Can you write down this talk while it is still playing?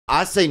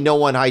I say no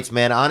one heights,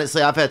 man.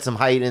 Honestly, I've had some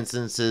height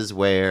instances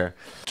where...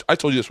 I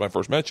told you this when I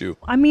first met you.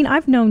 I mean,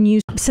 I've known you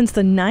since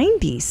the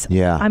 90s.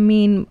 Yeah. I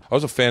mean... I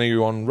was a fan of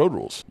you on Road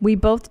Rules. We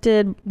both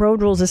did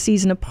Road Rules a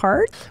season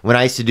apart. When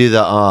I used to do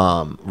the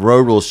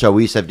Road Rules show,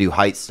 we used to have to do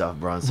height stuff,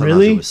 bro. And sometimes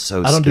really? It was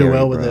so I don't scary, do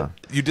well with bro. it.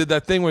 You did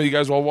that thing where you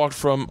guys all walked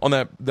from on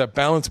that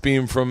balance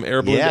beam from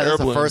air balloon to Yeah, air that's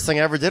balloon. the first thing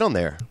I ever did on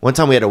there. One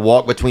time we had to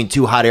walk between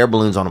 2 hot air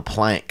balloons on a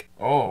plank.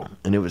 Oh.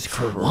 And it was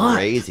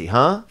crazy,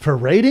 huh? For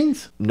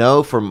ratings?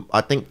 No, from,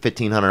 I think,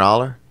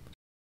 $1,500.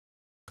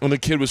 And the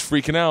kid was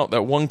freaking out,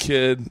 that one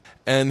kid,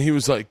 and he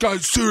was like,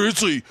 guys,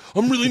 seriously,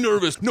 I'm really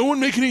nervous. No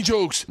one make any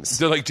jokes.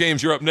 They're like,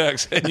 James, you're up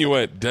next. And you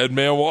went, dead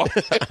man walk.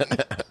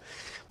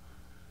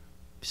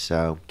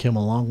 So. Came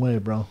a long way,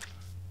 bro.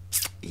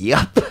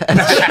 Yep.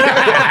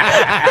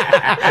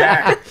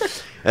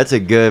 That's a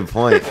good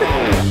point.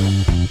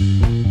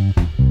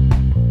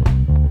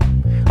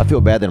 I feel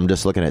bad that I'm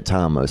just looking at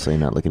Tom mostly,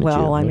 not looking at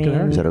you. Well, I mean...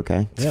 Is that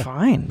okay? It's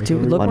fine.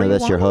 Dude, look I know where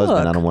that's you your wanna husband.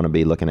 look. I don't want to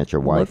be looking at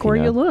your wife. Look where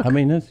you look. I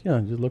mean, just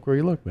look where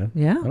you look, man.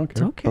 Yeah, I don't it's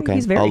care. okay. Okay,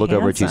 He's very I'll look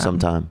over at you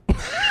handsome. sometime.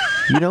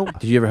 You know,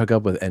 Did you ever hook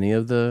up with any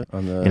of the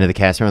on the into the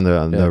casting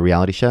on the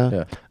reality show?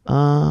 Yeah.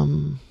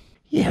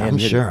 Yeah, Man, I'm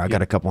you had- sure I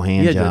got a couple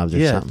hand jobs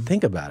or something.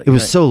 Think about it. It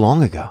was so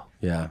long ago.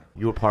 Yeah.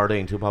 You were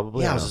partying too,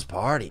 probably? Yeah, I was just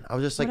partying. I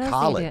was just like What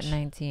else did you do college. at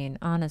 19,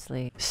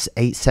 honestly?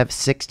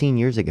 16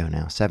 years ago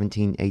now.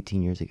 17,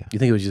 18 years ago. You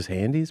think it was just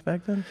handies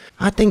back then?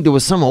 I think there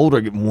was some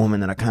older woman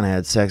that I kind of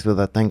had sex with,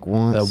 I think,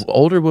 once. The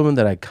older woman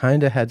that I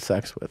kind of had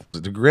sex with.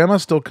 Did grandma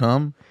still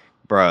come?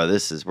 Bro,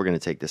 we're going to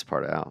take this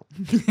part out.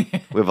 We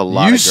have a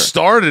lot You of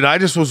started. I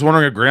just was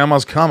wondering if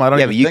grandma's come. I don't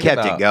Yeah, even but you think kept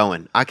about it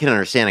going. I can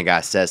understand a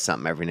guy says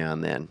something every now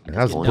and then.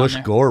 That was Bush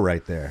Gore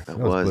right there. That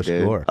was,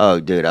 dude. Gore. Oh,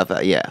 dude,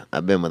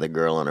 I've been with a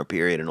girl on her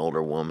period, an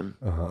older woman.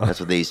 That's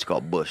what they used to call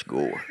Bush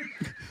Gore.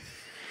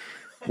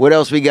 What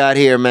else we got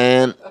here,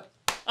 man?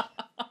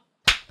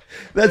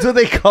 That's what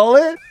they call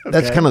it?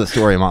 That's kind of the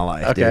story of my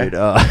life, dude. Do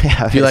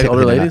you like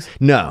older ladies?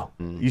 No.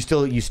 You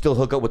still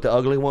hook up with the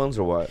ugly ones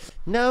or what?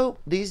 No,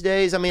 these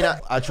days, I mean,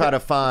 I try to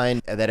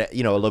find that, a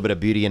little bit of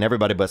beauty in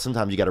everybody, but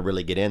sometimes you got to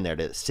really get in there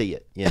to see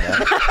it, you know?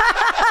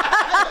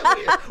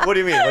 What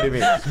do you mean? What do you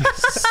mean?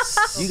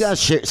 You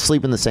guys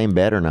sleep in the same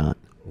bed or not?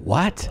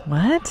 What?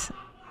 What?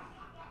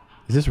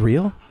 Is this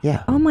real?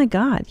 Yeah. Oh my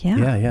God,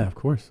 yeah. Yeah, of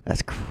course.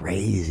 That's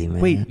crazy,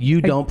 man. Wait,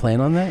 you don't plan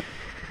on that?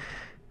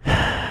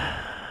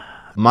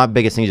 My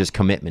biggest thing is just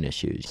commitment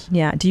issues.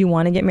 Yeah. Do you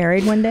want to get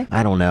married one day?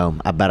 I don't know.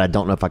 But I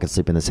don't know if I could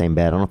sleep in the same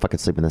bed. I don't know if I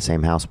could sleep in the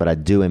same house, but I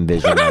do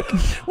envision like...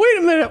 Wait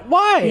a minute.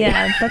 Why?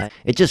 Yeah. That's,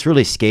 It just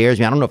really scares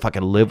me. I don't know if I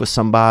could live with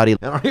somebody.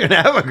 I don't even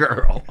have a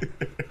girl.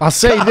 I'll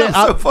say this.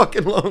 I'm so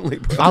fucking lonely,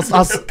 bro.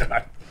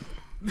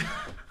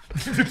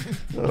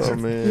 Oh,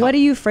 man. what are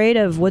you afraid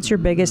of? What's your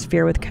biggest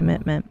fear with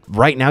commitment?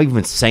 Right now,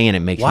 even saying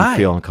it makes Why? me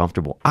feel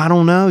uncomfortable. I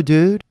don't know,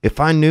 dude.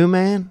 If I knew,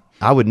 man,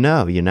 I would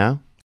know, you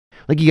know?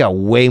 Like, you got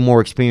way more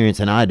experience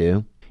than I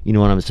do. You know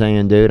what I'm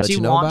saying, dude? Do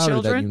you know about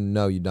it that you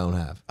know you don't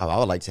have? Oh, I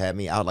would like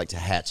to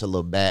hatch a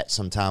little bat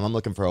sometime. I'm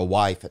looking for a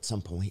wife at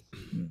some point.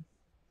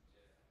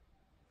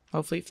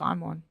 Hopefully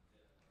find one.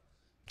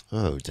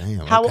 Oh,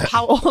 damn. How okay.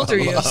 how old are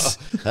you?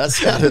 That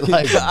sounded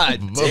like God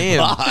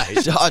damn.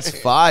 Shots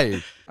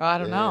fired. I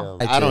don't know.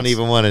 I don't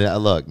even want to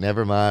look.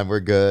 Never mind.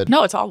 We're good.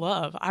 No, it's all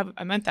love.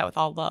 I meant that with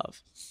all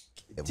love.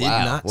 It did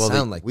not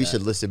sound like we that.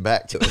 should listen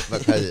back to it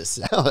because it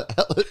sounded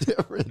hella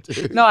different,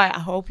 dude. No, I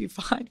hope you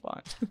find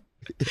one.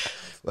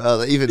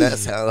 Well, even that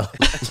sounded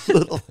a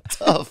little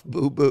tough,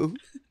 boo-boo.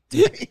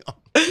 Damn.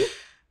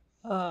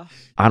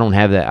 I don't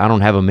have that. I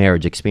don't have a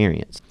marriage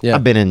experience. Yeah.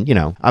 I've been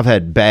in, I've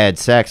had bad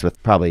sex with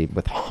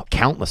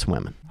countless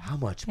women. How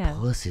much Yeah.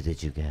 pussy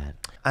did you get?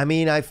 I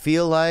mean, I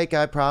feel like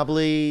I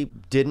probably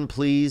didn't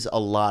please a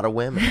lot of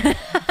women.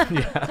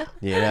 Yeah.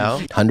 You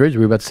know? Hundreds?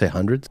 Were we about to say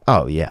hundreds?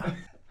 Oh, yeah.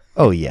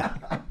 Oh, yeah.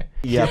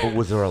 Yeah, but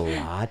was there a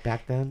lot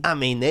back then? I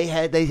mean, they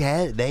had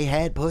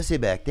pussy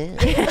back then.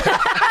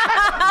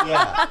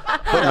 Yeah.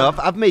 But no,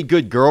 I've made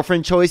good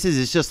girlfriend choices.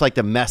 It's just like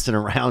the messing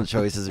around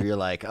choices where you're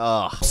like,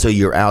 oh. So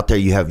you're out there,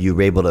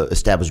 you're able to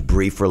establish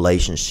brief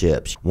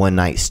relationships, one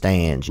night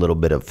stands, a little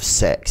bit of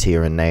sex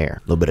here and there,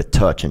 a little bit of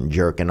touch and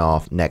jerking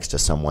off next to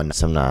someone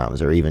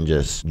sometimes, or even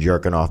just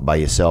jerking off by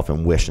yourself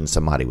and wishing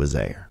somebody was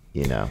there.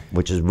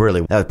 Which is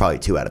really, that was probably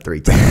 2 out of 3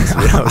 times. You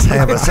know what I'm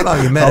saying? But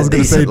somehow you met a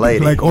decent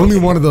lady. Like only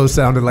one of those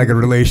sounded like a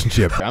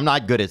relationship. I'm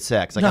not good at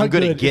sex. Like, Not I'm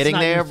good good. at getting It's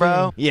not there, your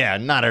bro. thing. Yeah,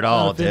 not at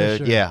all, Not a thing, dude.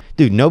 sure. Yeah.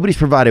 Dude, nobody's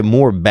provided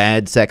more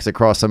bad sex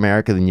across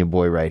America than your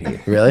boy right here.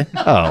 Really?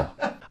 Oh,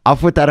 I'll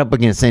put that up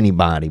against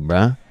anybody,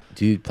 bro.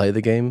 Do you play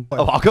the game?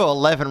 Oh, I'll go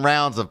 11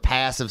 rounds of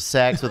passive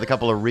sex with a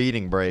couple of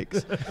reading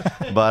breaks.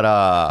 But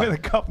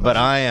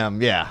I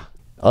am, yeah.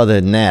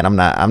 Other than that, I'm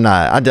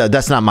not,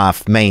 that's not my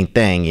main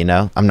thing,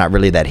 I'm not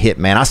really that hit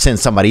man. I send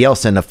somebody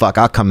else in the fuck,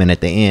 I'll come in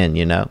at the end,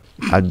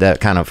 I'm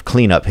that kind of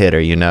cleanup hitter,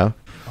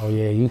 Oh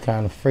yeah, you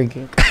kind of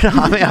freaking.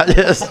 I mean, I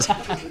just...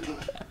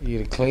 You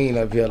the clean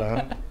up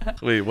hitter, huh?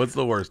 Wait, what's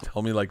the worst?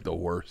 Tell me like the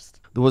worst.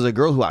 There was a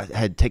girl who I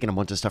had taken a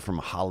bunch of stuff from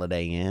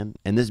Holiday Inn,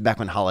 and this is back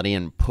when Holiday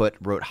Inn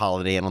wrote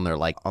Holiday Inn on their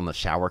on the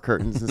shower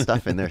curtains and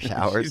stuff in their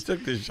showers. She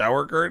took the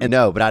shower curtain? And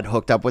no, but I'd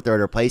hooked up with her at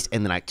her place,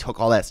 and then I took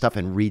all that stuff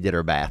and redid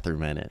her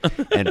bathroom in it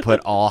and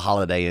put all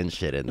Holiday Inn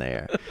shit in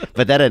there.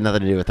 But that had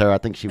nothing to do with her. I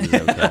think she was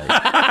okay.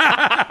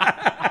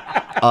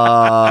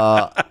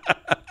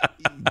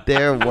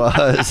 There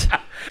was.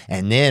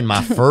 And then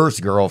my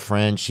first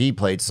girlfriend, she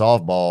played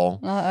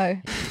softball.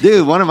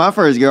 Dude, one of my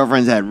first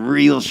girlfriends had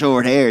real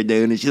short hair,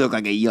 dude, and she looked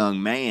like a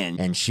young man.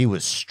 And she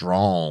was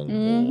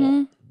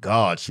strong.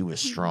 God, she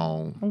was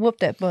strong. Whoop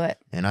that butt.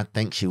 And I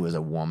think she was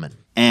a woman.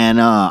 And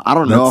I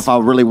don't know if I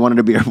really wanted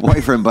to be her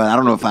boyfriend, but I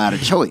don't know if I had a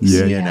choice,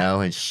 you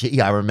know? And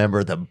I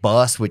remember the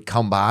bus would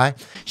come by.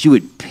 She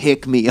would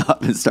pick me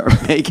up and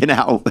start making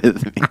out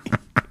with me.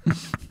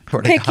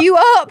 Pick you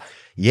up?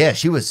 Yeah,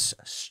 she was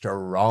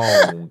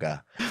strong.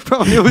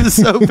 Bro, it was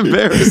so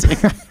embarrassing.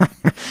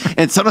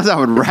 And sometimes I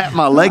would wrap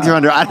my legs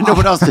around her. I didn't know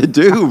what else to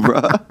do,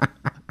 bro.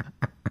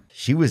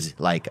 She was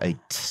like And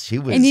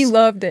you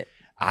loved it.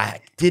 I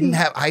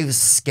was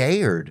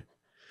scared.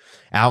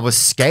 I was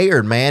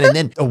scared, man. And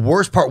then the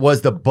worst part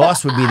was the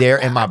bus would be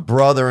there, and my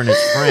brother and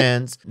his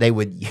friends, they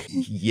would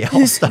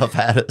yell stuff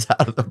at us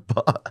out of the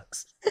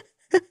bus.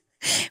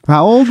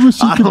 How old was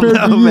she compared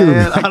to you?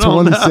 Man. Like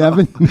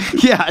 27?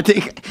 Yeah, I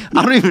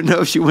don't even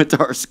know if she went to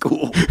our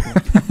school.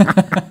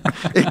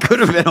 It could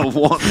have been a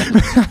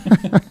woman.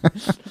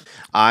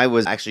 I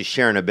was actually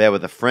sharing a bed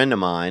with a friend of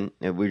mine,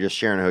 and we were just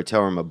sharing a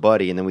hotel room, a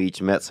buddy, and then we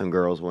each met some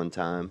girls one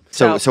time.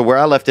 So where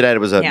I left it at, it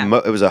was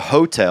a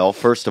hotel,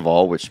 first of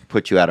all, which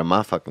put you out of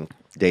my fucking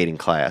dating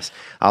class.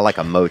 I like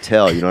a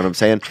motel, you know what I'm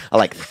saying? I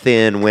like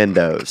thin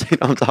windows, you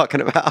know what I'm talking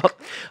about?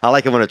 I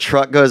like it when a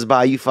truck goes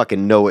by, you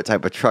fucking know what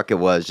type of truck it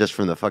was just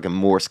from the fucking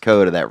Morse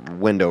code of that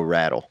window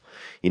rattle.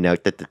 You know,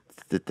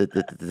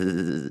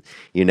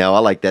 you know, I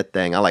like that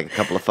thing. I like a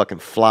couple of fucking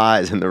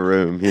flies in the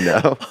room, you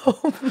know.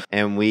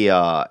 And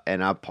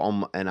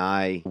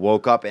I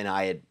woke up and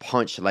I had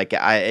punched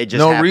it just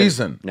no happened.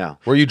 reason. No.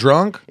 Were you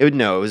drunk? It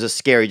was a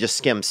scary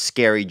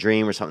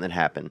dream or something that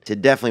happened.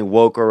 It definitely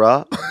woke her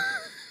up.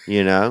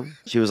 You know,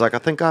 she was like, I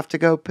think I have to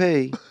go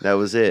pee. That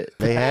was it.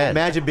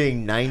 Imagine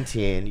being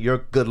 19. You're a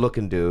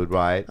good-looking dude,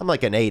 right? I'm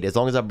like an 8. As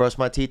long as I brush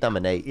my teeth, I'm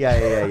an 8.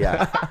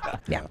 Yeah.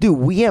 Dude,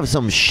 we have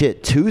some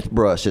shit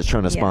toothbrush that's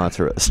trying to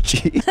sponsor us.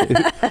 Jeez,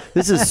 dude.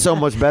 This is so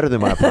much better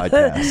than my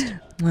podcast.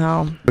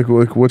 Wow.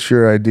 Like, what's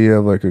your idea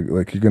of like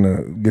you're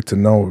gonna get to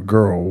know a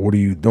girl? What are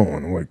you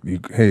doing? Like,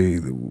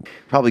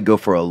 probably go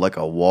for a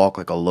walk,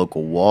 like a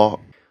local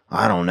walk.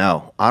 I don't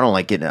know. I don't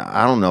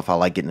know if I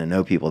like getting to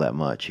know people that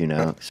much, you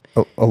know.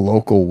 A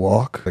local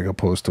walk, like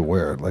opposed to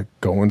where? Like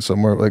going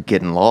somewhere, like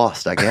getting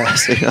lost, I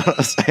guess. You know what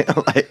I'm saying?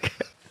 Like,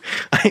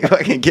 I ain't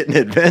fucking getting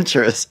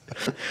adventurous.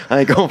 I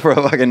ain't going for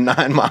a fucking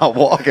 9-mile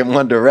walk in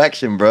one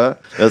direction, bro.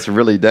 That's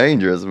really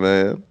dangerous,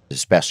 man.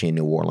 Especially in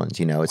New Orleans,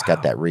 you know, it's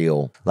got that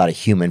a lot of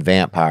human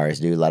vampires,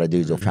 dude. A lot of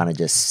dudes will trying to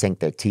just sink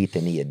their teeth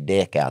into your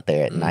dick out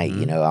there at night,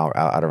 you know,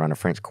 out around the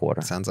French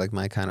Quarter. Sounds like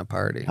my kind of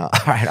party.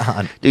 Right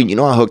on. Dude, you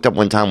know, I hooked up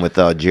one time with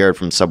Jared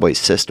from Subway's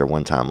sister a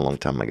long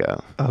time ago.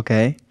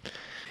 Okay.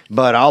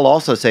 But I'll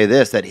also say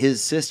this, that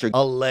his sister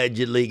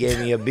allegedly gave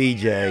me a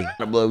BJ,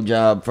 a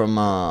blowjob from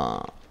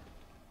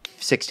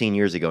 16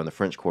 years ago in the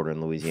French Quarter in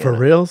Louisiana. For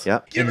reals?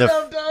 Yep.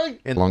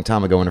 A long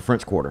time ago in the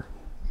French Quarter.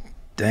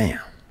 damn.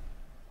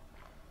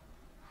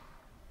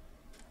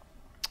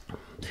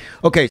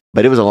 Okay,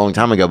 but it was a long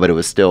time ago, but it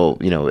was still,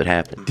 you know, it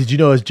happened. Did you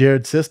know it's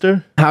Jared's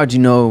sister? How'd you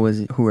know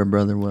who her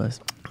brother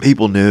was?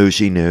 People knew,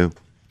 she knew.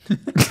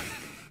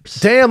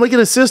 Damn, look at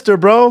his sister,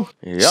 bro.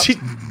 Yep. She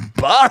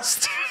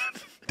bust.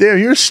 Damn,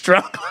 you're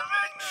struggling.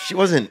 She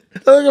wasn't.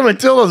 Look at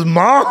Matilda's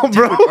mom,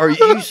 bro. Dude, are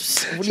you?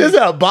 She's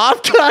a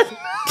bob cut.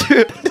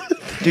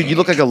 Dude, you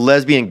look like a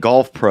lesbian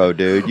golf pro,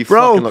 dude. You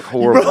fucking look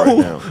horrible right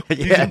now.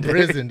 He's in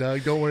prison,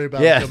 dog. Don't worry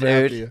about yeah, him coming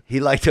after dude. you.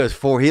 He liked those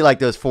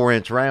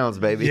 4-inch rounds,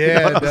 baby. Yeah, you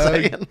know what I'm dog.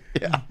 saying?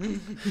 Yeah.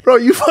 Bro,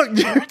 you fucked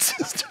Jared's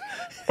sister.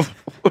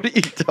 What are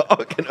you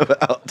talking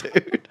about,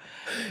 dude?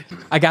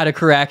 I got to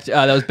correct.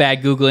 That was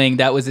bad Googling.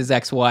 That was his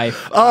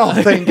ex-wife. Oh,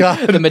 thank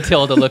God. The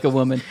Matilda looking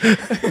woman.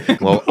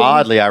 Well,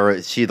 oddly,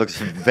 she looks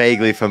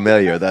vaguely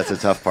familiar. That's the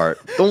tough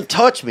part. Don't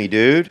touch me,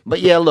 dude.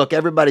 But yeah, look,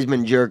 everybody's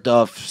been jerked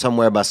off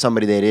somewhere by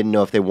somebody they didn't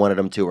know if they wanted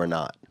them to or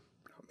not.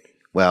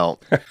 Well,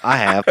 I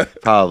have,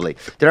 probably.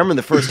 Did I remember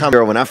the first time,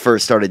 when I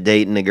first started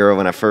dating a girl,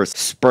 when I first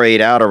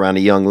sprayed out around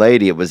a young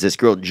lady, it was this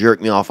girl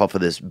jerked me off of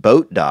this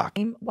boat dock.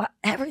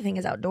 Everything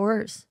is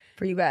outdoors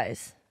for you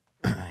guys.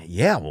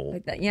 Yeah, well,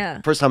 Like that,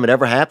 yeah. first time it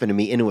ever happened to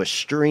me into a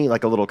stream,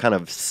 like a little kind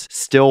of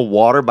still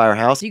water by our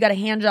house. So you got a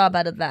hand job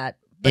out of that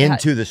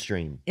Into the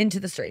stream. Into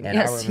the stream. And,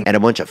 Yes. and a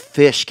bunch of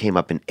fish came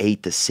up and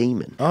ate the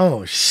semen.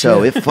 Oh,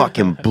 So it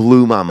fucking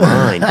blew my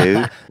mind,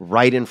 dude.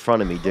 Right in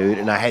front of me, dude.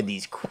 And I had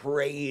these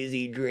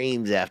crazy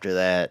dreams after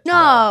that.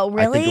 No,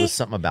 really? I think it was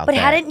something about but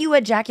that. hadn't you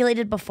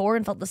ejaculated before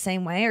and felt the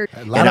same way? Or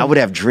And I would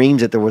have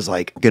dreams that there was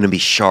like going to be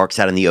sharks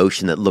out in the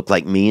ocean that looked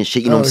like me and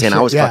shit. You know what I'm saying?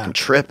 I was fucking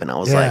tripping. I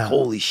was like,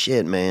 holy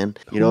shit, man.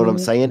 You know what I'm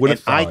saying?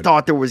 Would've And I thought.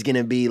 thought there was going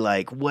to be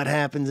like, what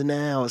happens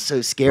now? I was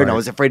so scared. And I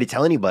was afraid to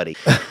tell anybody.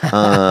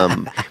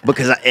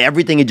 Because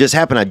everything had just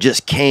happened. I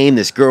just came.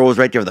 This girl was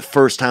right there the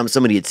first time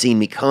somebody had seen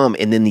me come.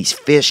 And then these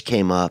fish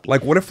came up.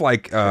 Like, what if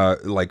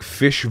like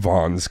fish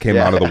vons came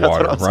Yeah, out of the that's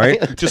water, what I'm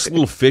right? saying. Just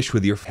little fish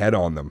with your head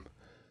on them.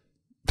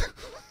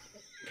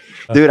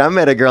 Dude, I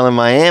met a girl in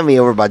Miami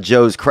over by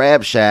Joe's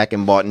Crab Shack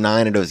and bought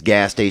 9 of those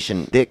gas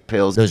station dick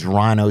pills, those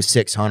Rhino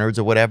 600s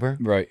or whatever.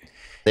 Right.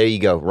 There you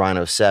go,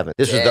 Rhino 7.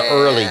 This was the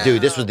early,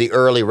 dude. This was the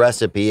early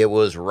recipe. It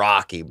was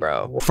rocky,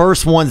 bro.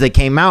 First ones they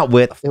came out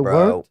with,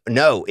 bro.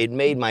 No, it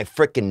made my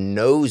freaking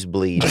nose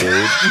bleed,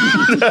 dude.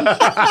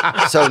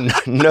 So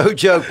no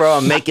joke, bro.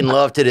 I'm making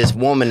love to this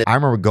woman. I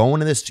remember going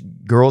to this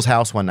girl's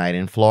house one night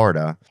in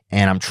Florida,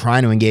 and I'm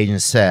trying to engage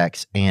in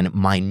sex, and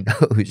my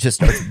nose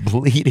just starts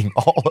bleeding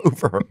all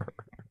over her.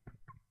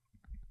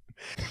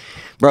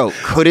 Bro,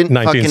 couldn't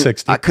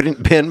 1960. I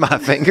couldn't bend my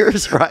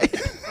fingers, right?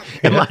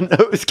 And my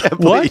nose kept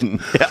bleeding.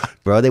 Yeah.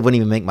 Bro, they wouldn't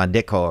even make my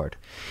dick hard.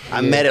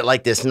 I met at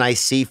like this nice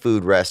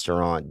seafood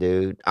restaurant,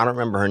 dude. I don't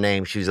remember her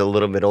name. She was a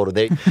little bit older.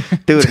 Dude,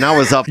 and I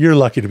was up. You're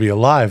lucky to be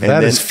alive.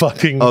 That is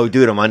fucking. Oh,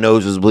 dude, my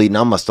nose was bleeding.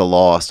 I must have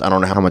lost. I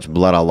don't know how much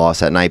blood I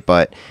lost that night,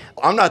 but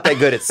I'm not that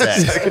good at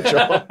sex.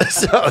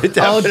 So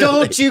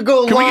don't you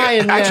go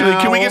lying now.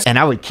 And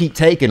I would keep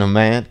taking them,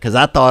 man, because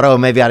I thought, oh,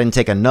 maybe I didn't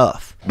take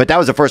enough. But that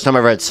was the first time I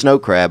ever had snow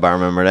crab. I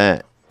remember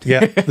that.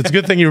 Yeah, it's a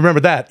good thing you remember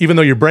that, even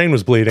though your brain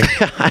was bleeding,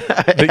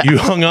 that you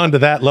hung on to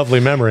that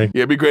lovely memory. Yeah,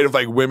 it'd be great if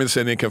like women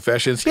send in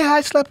confessions. Yeah,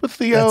 I slept with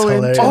Theo in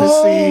hilarious.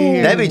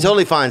 Tennessee. That'd be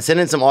totally fine. Send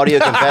in some audio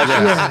confessions.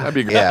 That'd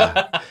be great.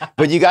 Yeah.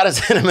 But you got to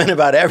send them in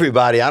about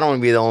everybody. I don't want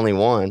to be the only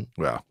one.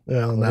 Well,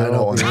 Well, no, I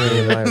don't want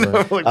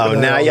to. Oh,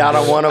 now y'all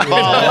don't want to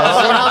ball.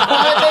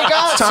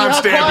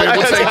 timestamp it.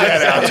 We'll take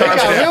that out.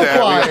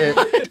 Timestamp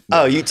that.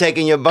 Oh, you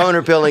taking your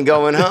boner pill and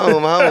going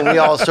home, huh? When we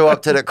all show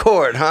up to the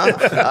court, huh?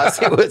 I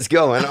see what's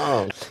going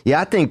on. Yeah,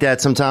 I think that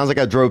sometimes. Like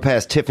I drove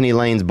past Tiffany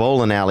Lane's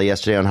bowling alley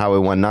yesterday on Highway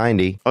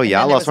 190. Oh,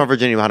 yeah, I lost my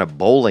virginity behind a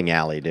bowling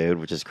alley, dude,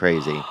 which is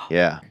crazy.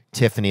 Yeah.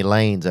 Tiffany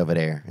Lane's over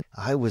there.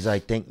 I was, I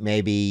think,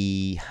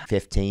 maybe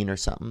 15 or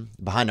something,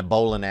 behind a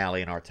bowling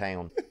alley in our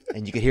town.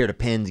 And you could hear the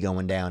pins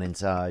going down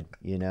inside,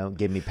 you know,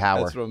 give me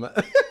power. That's from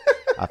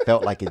I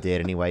felt like it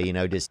did anyway, you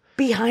know, just,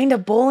 behind a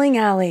bowling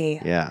alley.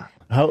 yeah.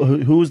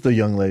 Who was the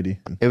young lady?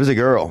 It was a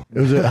girl. It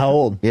was how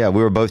old? Yeah, we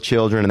were both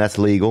children, and that's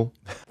legal.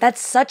 That's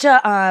such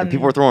a And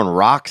people were throwing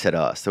rocks at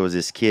us. There was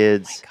this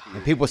kids.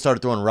 And people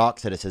started throwing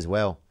rocks at us as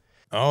well.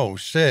 Oh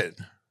shit!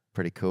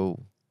 Pretty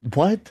cool.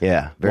 What?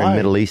 Yeah, very Why?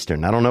 Middle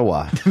Eastern. I don't know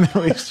why.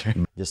 Middle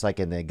Eastern. Just like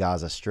in the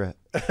Gaza Strip,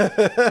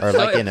 or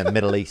like in the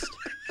Middle East.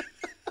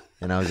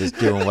 And I was just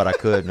doing what I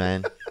could,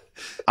 man.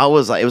 I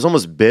was like, it was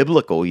almost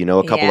biblical, you know,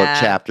 a couple of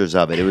chapters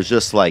of it. It was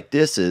just like,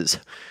 this is,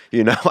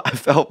 you know, I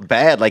felt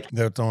bad. Like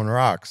They're throwing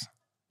rocks.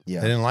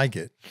 Yeah, They didn't like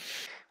it.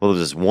 well, there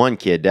was this one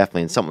kid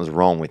definitely, and something was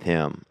wrong with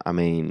him. I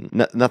mean,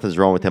 nothing's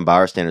wrong with him by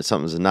our standards.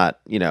 Something's not,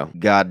 you know,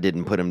 God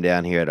didn't put him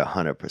down here at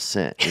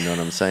 100%. You know what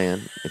I'm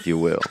saying, if you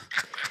will.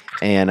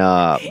 And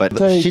but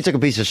she took a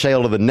piece of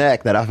shale to the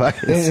neck that I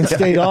fucking And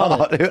stayed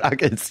on it. Dude, I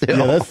could still.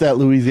 Yeah, that's that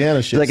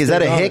Louisiana shit. Like, is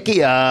that a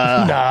hickey?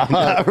 Nah.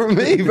 Not for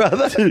me,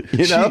 brother.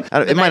 You know,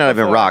 it might not have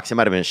been rocks. It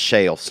might have been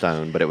shale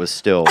stone, but it was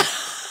still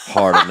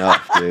hard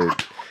enough, dude.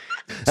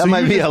 That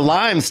might be a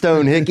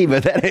limestone hickey,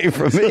 but that ain't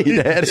for me,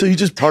 Dad. So you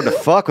just It's hard to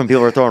fuck when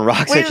people are throwing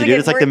rocks at you, dude.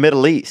 It's like the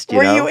Middle East, you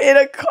Were know? you in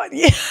a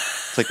yeah.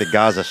 It's like the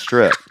Gaza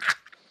Strip.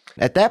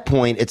 At that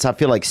point, I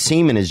feel like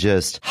semen is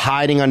just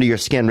hiding under your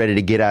skin, ready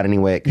to get out any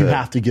way it could. You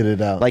have to get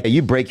it out. Like,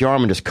 you break your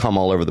arm and just come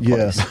all over the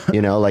place. Yeah.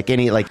 You know, like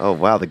oh,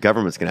 wow, the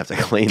government's going to have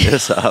to clean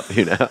this up,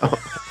 you know?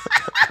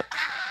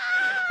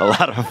 A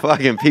lot of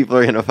fucking people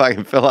are going to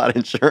fucking fill out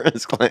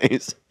insurance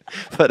claims.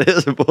 But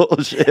it's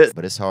bullshit.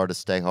 But it's hard to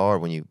stay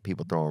hard when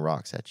people throwing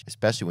rocks at you,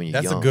 especially when you're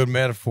That's young. a good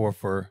metaphor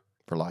for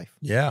life.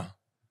 Yeah,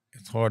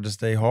 it's hard to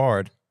stay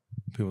hard.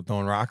 People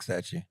throwing rocks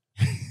at you.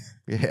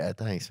 Yeah,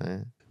 thanks,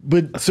 man.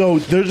 But so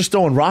they're just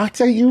throwing rocks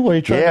at you while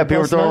you're trying to People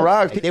were bust them throwing out?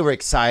 rocks. They were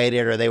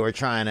excited, or they were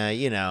trying to,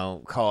 you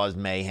know, cause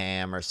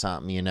mayhem or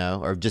something, you know,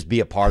 or just be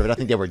a part of it. I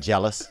think they were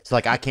jealous. It's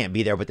like, I can't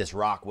be there, but this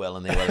rock will,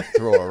 and they would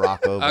throw a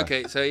rock over.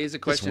 Okay, so here's a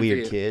question Just weird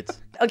for you. kids.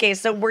 Okay,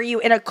 so were you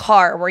in a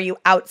car? Were you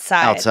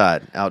outside?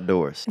 Outside,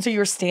 outdoors. So you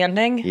were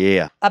standing?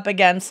 Yeah. Up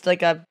against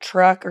like a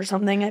truck or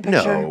something, I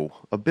picture? No,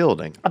 a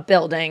building. A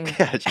building.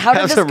 Yeah, How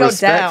did have this some go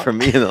respect down? for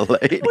me and the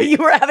lady. Well, you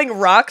were having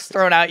rocks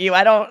thrown at you.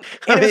 And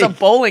it was a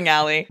bowling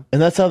alley.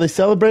 And that's how they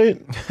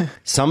celebrate?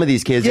 Some of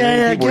these kids,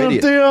 Yeah, people get him,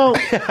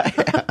 idiots.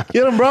 Theo.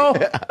 Get him, bro.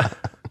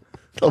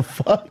 The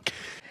fuck?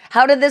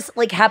 How did this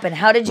like happen?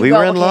 How did you We go?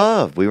 were in okay.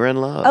 love. We were in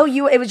love. Oh,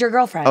 it was your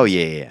girlfriend. Oh,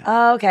 yeah.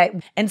 Oh, okay.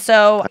 And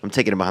so I'm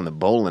taking it behind the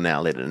bowling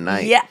alley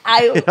tonight. yeah,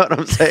 You know what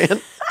I'm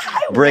saying?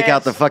 Break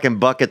out the fucking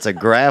buckets of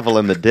gravel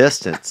in the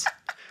distance.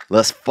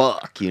 Let's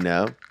fuck, you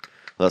know?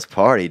 Let's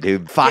party,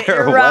 dude. Fire Get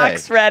your away.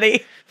 rocks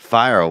ready.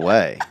 Fire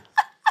away.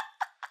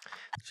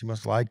 She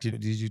must have liked you.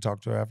 Did you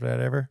talk to her after that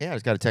ever? Yeah, I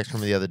just got a text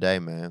from her the other day,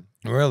 man.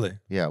 Really?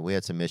 Yeah, we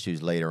had some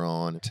issues later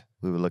on.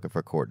 We were looking for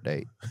a court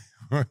date.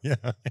 Yeah.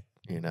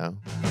 You know?